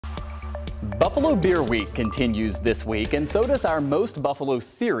Buffalo Beer Week continues this week, and so does our Most Buffalo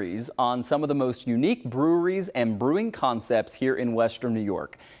series on some of the most unique breweries and brewing concepts here in Western New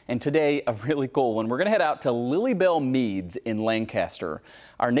York. And today, a really cool one. We're going to head out to Lily Bell Meads in Lancaster.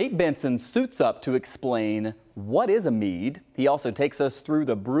 Our Nate Benson suits up to explain what is a mead. He also takes us through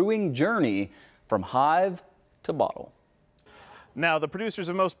the brewing journey from hive to bottle. Now, the producers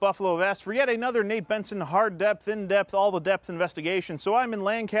of Most Buffalo have asked for yet another Nate Benson hard depth, in-depth, all-the-depth investigation. So I'm in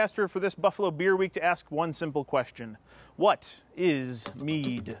Lancaster for this Buffalo Beer Week to ask one simple question. What is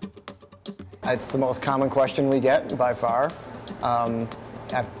mead? It's the most common question we get by far.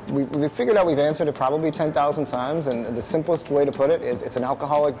 We figured out we've answered it probably 10,000 times, and the simplest way to put it is it's an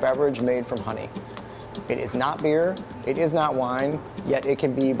alcoholic beverage made from honey. It is not beer, it is not wine, yet it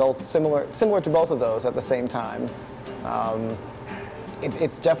can be both similar to both of those at the same time.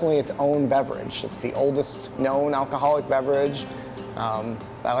 It's definitely its own beverage. It's the oldest known alcoholic beverage.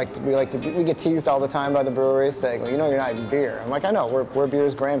 We get teased all the time by the breweries saying, well, you know, you're not even beer. I'm like, I know, we're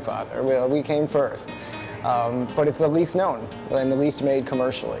beer's grandfather. We came first. But it's the least known and the least made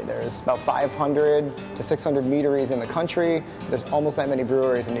commercially. There's about 500 to 600 meaderies in the country. There's almost that many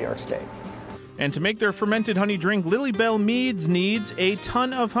breweries in New York State. And to make their fermented honey drink, Lily Bell Meads needs a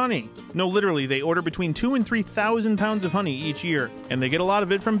ton of honey. No, literally, they order between 2,000 and 3,000 pounds of honey each year, and they get a lot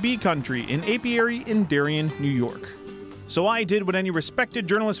of it from bee country in apiary in Darien, New York. So I did what any respected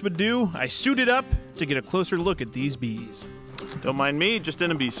journalist would do. I suited up to get a closer look at these bees. Don't mind me, just in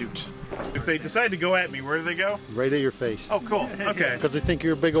a bee suit. If they decide to go at me, where do they go? Right at your face. Oh, cool. Okay. Because they think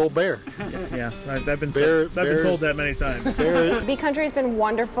you're a big old bear. Yeah, I've been told that many times. Bee Country has been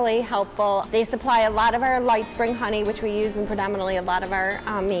wonderfully helpful. They supply a lot of our light spring honey, which we use in predominantly a lot of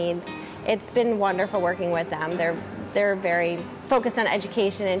our meads. It's been wonderful working with them. They're very focused on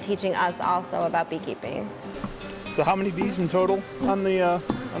education and teaching us also about beekeeping. So how many bees in total on the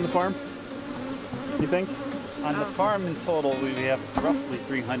farm, you think? On the farm in total, we have roughly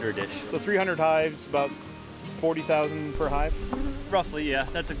 300-ish. So 300 hives, about 40,000 per hive? Roughly, yeah.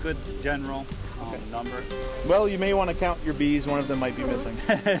 That's a good general number. Well, you may want to count your bees. One of them might be missing.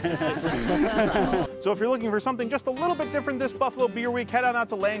 So if you're looking for something just a little bit different this Buffalo Beer Week, head on out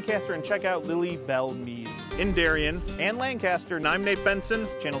to Lancaster and check out Lily Bell Meads in Darien and Lancaster. And I'm Nate Benson,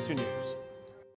 Channel 2 News.